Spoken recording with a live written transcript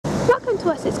Welcome to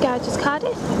Wessex Garages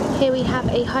Cardiff. Here we have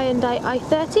a Hyundai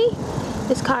I30.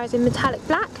 This car is in metallic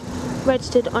black,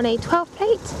 registered on a 12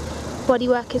 plate.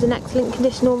 Bodywork is in excellent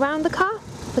condition all round the car.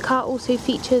 The car also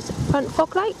features front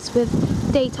fog lights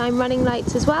with daytime running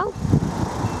lights as well.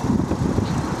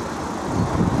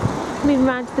 Moving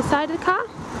around to the side of the car.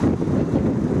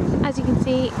 As you can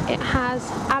see, it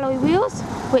has alloy wheels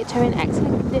which are in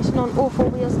excellent condition on all four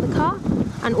wheels of the car,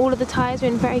 and all of the tyres are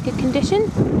in very good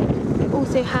condition. It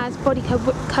also has body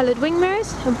coloured wing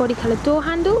mirrors and body coloured door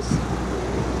handles.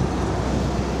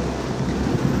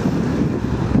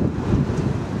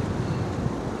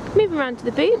 Moving around to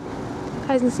the boot,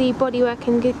 as you can see, bodywork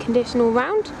in good condition all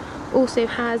round. Also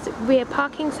has rear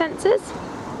parking sensors.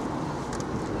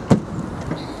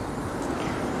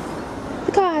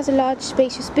 The car has a large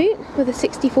spacious boot with a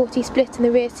 60-40 split in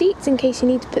the rear seats in case you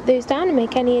need to put those down and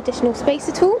make any additional space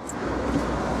at all.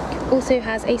 Also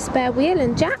has a spare wheel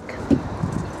and jack.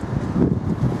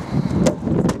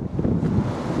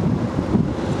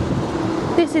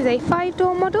 This is a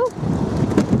 5-door model.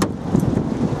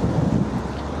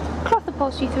 Cloth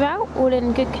upholstery throughout, all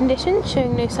in good condition,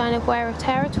 showing no sign of wear or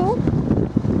tear at all.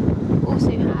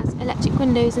 Also has electric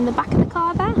windows in the back of the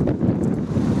car there.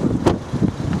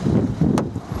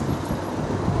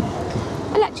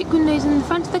 Electric windows in the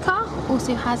front of the car,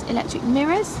 also has electric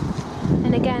mirrors.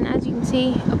 And again, as you can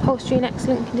see, upholstery in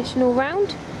excellent condition all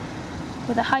round,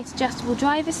 with a height adjustable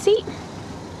driver's seat.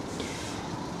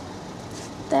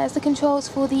 There's the controls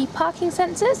for the parking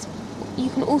sensors. You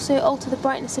can also alter the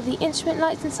brightness of the instrument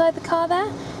lights inside the car there,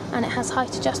 and it has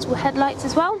height adjustable headlights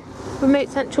as well. Remote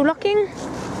central locking.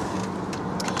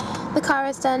 The car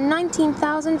has done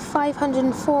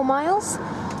 19,504 miles.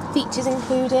 Features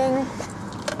including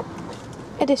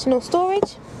additional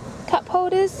storage, cup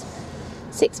holders,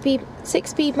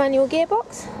 6-speed manual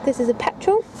gearbox. This is a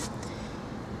petrol,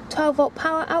 12-volt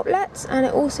power outlets, and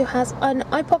it also has an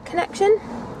iPod connection.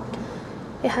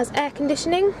 It has air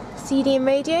conditioning, CD and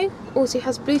radio, also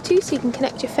has Bluetooth so you can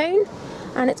connect your phone,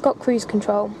 and it's got cruise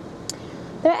control.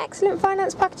 There are excellent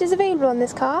finance packages available on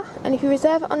this car, and if you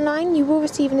reserve it online you will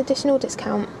receive an additional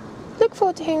discount. Look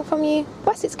forward to hearing from you.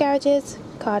 Wessex Garages,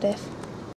 Cardiff.